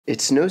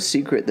It's no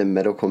secret that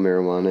medical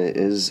marijuana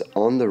is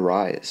on the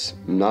rise,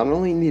 not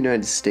only in the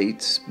United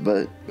States,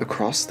 but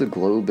across the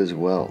globe as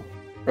well.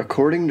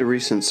 According to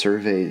recent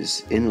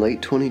surveys, in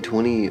late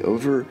 2020,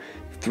 over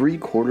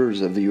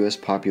 3/4 of the US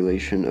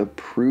population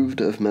approved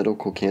of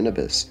medical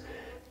cannabis.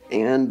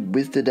 And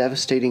with the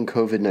devastating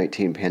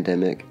COVID-19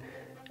 pandemic,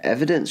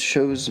 evidence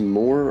shows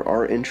more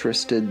are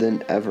interested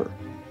than ever.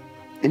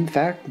 In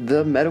fact,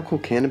 the medical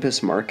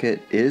cannabis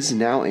market is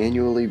now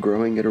annually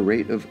growing at a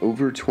rate of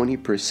over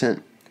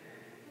 20%.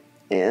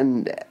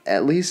 And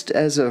at least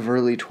as of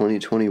early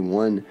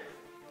 2021,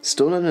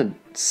 still not a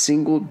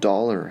single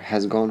dollar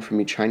has gone from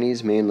a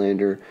Chinese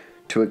mainlander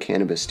to a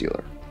cannabis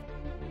dealer.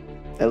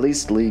 At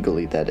least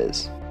legally, that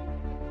is.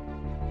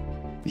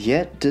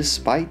 Yet,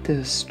 despite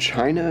this,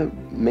 China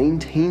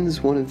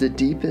maintains one of the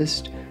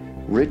deepest,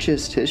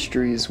 richest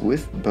histories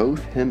with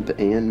both hemp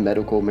and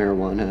medical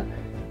marijuana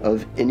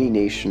of any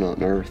nation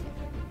on earth.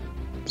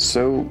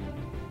 So,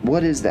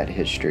 what is that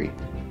history?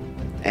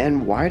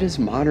 And why does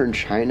modern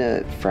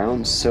China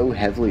frown so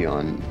heavily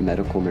on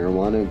medical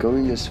marijuana,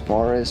 going as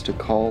far as to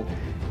call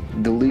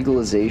the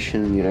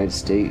legalization in the United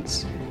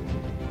States,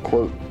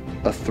 quote,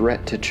 a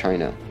threat to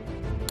China?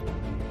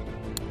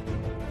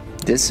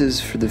 This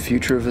is For the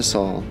Future of Us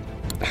All,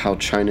 how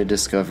China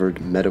discovered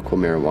medical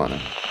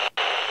marijuana.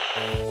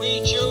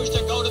 We choose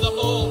to go to the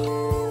moon.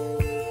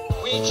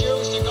 We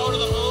choose to go to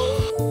the moon.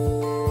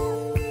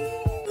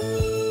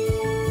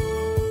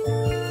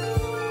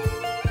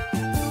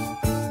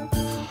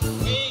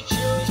 We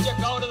choose to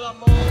go to the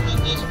moon in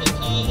this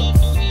decade and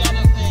do the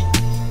other thing.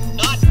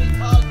 Not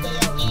because they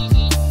are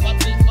easy, but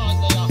because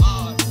they are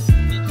hard.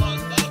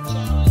 Because that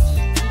challenge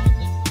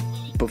is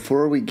hard.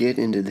 Before we get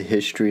into the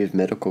history of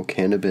medical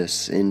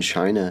cannabis in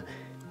China,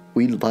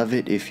 we'd love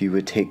it if you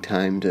would take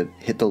time to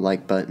hit the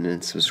like button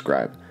and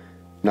subscribe.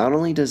 Not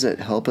only does it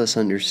help us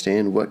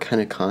understand what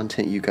kind of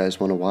content you guys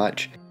want to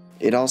watch,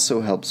 it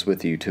also helps with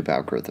the YouTube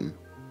algorithm.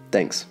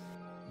 Thanks.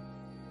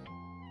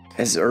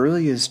 As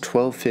early as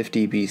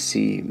 1250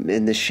 BC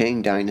in the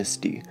Shang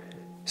dynasty,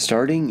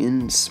 starting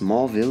in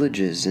small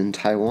villages in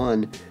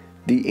Taiwan,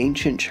 the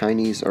ancient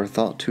Chinese are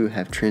thought to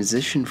have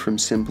transitioned from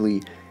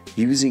simply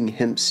using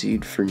hemp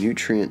seed for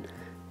nutrient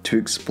to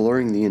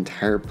exploring the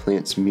entire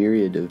plant's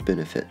myriad of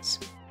benefits.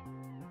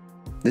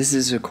 This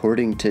is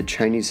according to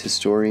Chinese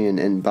historian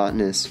and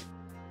botanist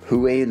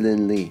Hui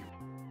Linli.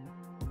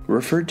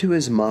 Referred to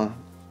as ma,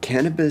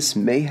 cannabis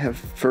may have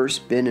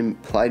first been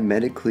applied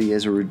medically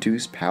as a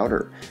reduced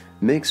powder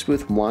mixed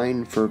with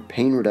wine for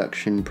pain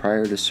reduction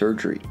prior to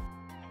surgery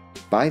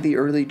by the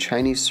early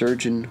Chinese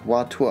surgeon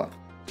Hua Tuo.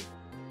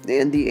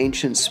 And the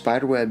ancient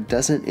spiderweb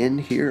doesn't end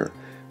here,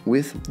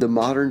 with the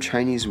modern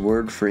Chinese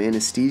word for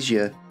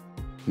anesthesia,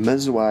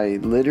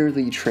 mezwai,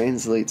 literally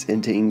translates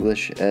into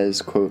English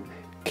as, quote,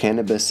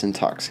 cannabis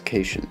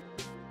intoxication.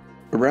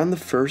 Around the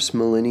first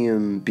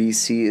millennium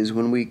BC is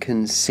when we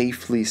can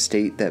safely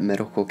state that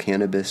medical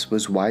cannabis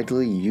was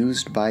widely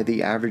used by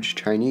the average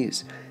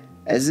Chinese,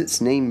 as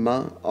its name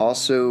ma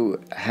also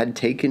had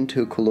taken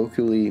to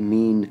colloquially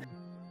mean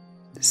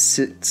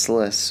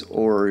sitless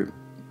or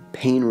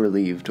pain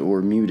relieved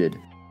or muted.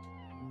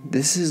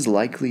 This is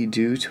likely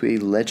due to a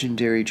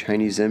legendary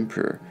Chinese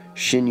emperor,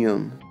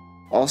 Xinyong,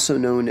 also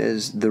known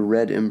as the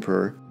Red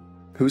Emperor,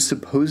 who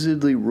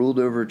supposedly ruled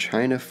over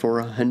China for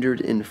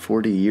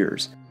 140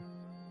 years,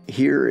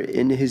 here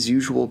in his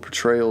usual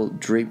portrayal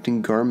draped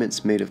in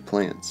garments made of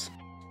plants.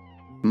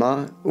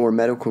 Ma, or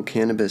medical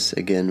cannabis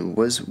again,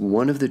 was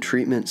one of the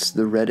treatments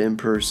the Red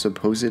Emperor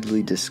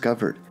supposedly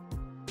discovered.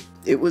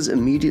 It was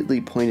immediately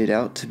pointed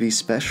out to be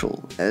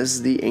special,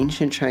 as the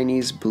ancient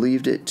Chinese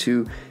believed it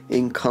to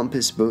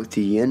encompass both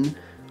the yin,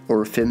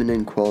 or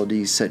feminine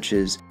qualities such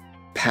as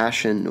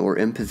passion or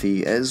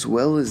empathy, as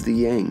well as the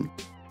yang,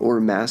 or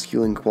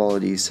masculine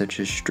qualities such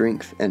as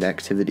strength and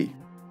activity.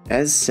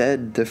 As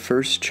said, the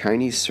first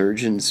Chinese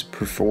surgeons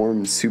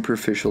performed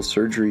superficial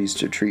surgeries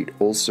to treat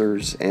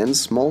ulcers and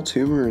small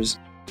tumors,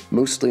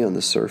 mostly on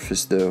the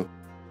surface though.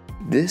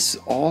 This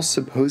all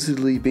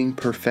supposedly being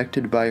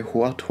perfected by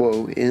Hua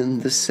Tuo in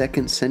the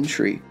 2nd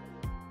century.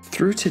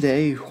 Through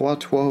today, Hua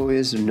Tuo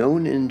is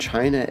known in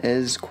China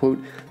as, quote,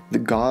 the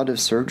god of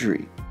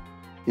surgery,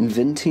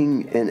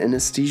 inventing an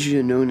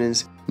anesthesia known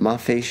as ma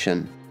fei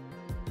shen.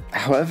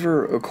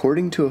 However,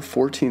 according to a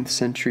 14th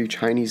century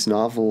Chinese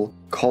novel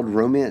called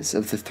Romance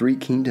of the Three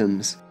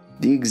Kingdoms,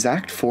 the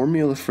exact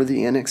formula for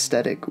the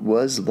anesthetic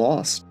was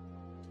lost.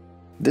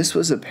 This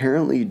was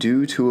apparently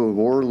due to a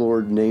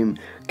warlord named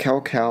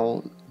Cao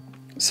Cao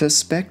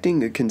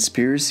suspecting a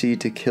conspiracy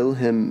to kill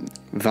him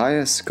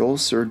via skull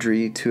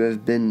surgery to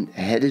have been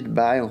headed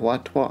by Hua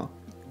Tuo.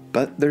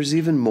 But there's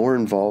even more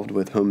involved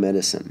with home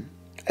medicine.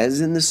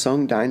 As in the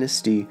Song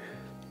Dynasty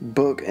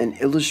book, an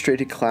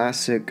illustrated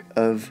classic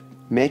of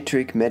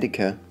Metric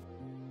Medica,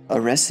 a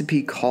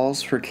recipe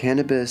calls for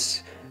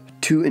cannabis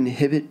to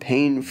inhibit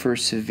pain for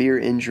severe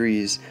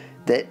injuries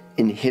that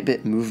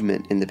inhibit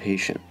movement in the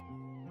patient.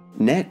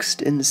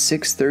 Next, in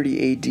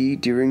 630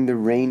 AD, during the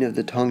reign of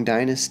the Tang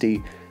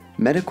Dynasty,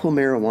 medical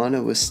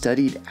marijuana was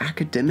studied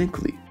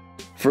academically,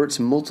 for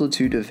its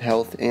multitude of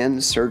health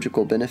and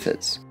surgical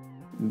benefits.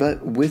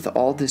 But with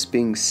all this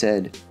being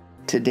said,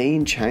 today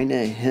in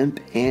China, hemp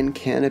and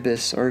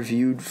cannabis are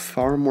viewed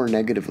far more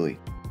negatively.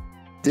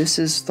 This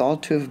is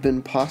thought to have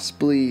been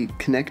possibly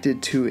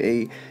connected to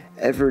a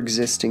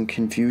ever-existing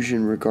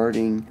confusion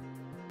regarding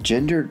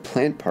gendered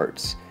plant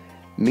parts,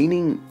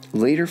 meaning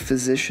later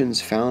physicians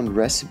found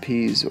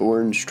recipes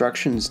or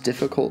instructions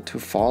difficult to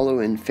follow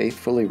and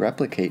faithfully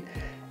replicate,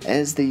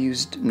 as they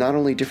used not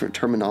only different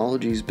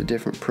terminologies but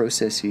different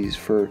processes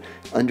for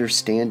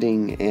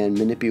understanding and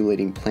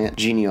manipulating plant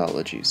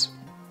genealogies.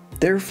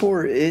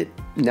 Therefore, it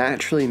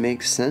naturally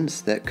makes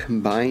sense that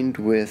combined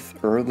with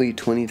early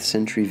 20th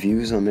century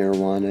views on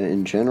marijuana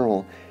in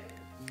general,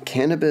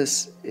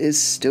 cannabis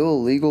is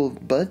still legal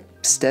but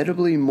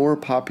steadily more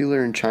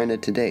popular in China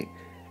today,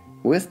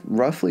 with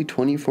roughly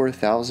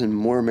 24,000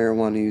 more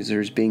marijuana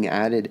users being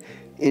added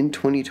in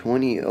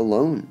 2020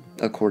 alone,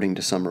 according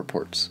to some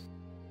reports.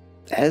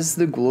 As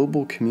the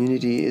global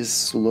community is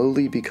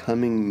slowly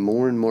becoming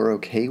more and more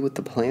okay with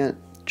the plant,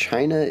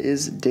 China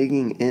is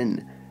digging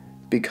in,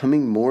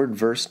 becoming more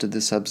adverse to the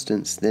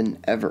substance than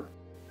ever.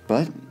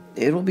 But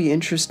it'll be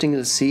interesting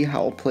to see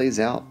how it plays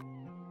out,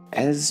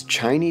 as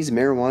Chinese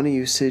marijuana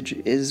usage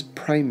is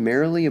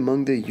primarily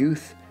among the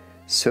youth,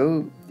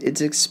 so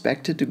it's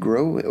expected to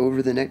grow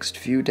over the next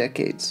few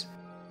decades,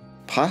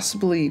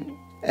 possibly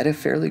at a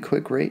fairly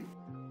quick rate.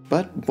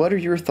 But what are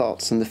your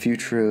thoughts on the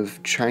future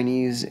of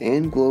Chinese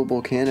and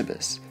global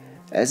cannabis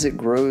as it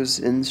grows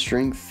in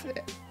strength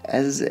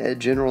as a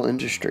general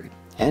industry?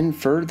 And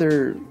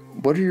further,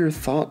 what are your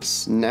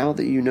thoughts now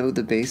that you know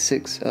the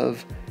basics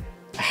of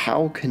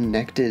how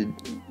connected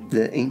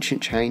the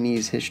ancient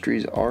Chinese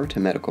histories are to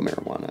medical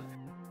marijuana?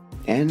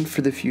 And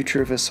for the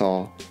future of us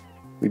all,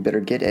 we better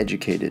get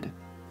educated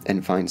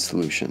and find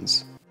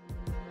solutions.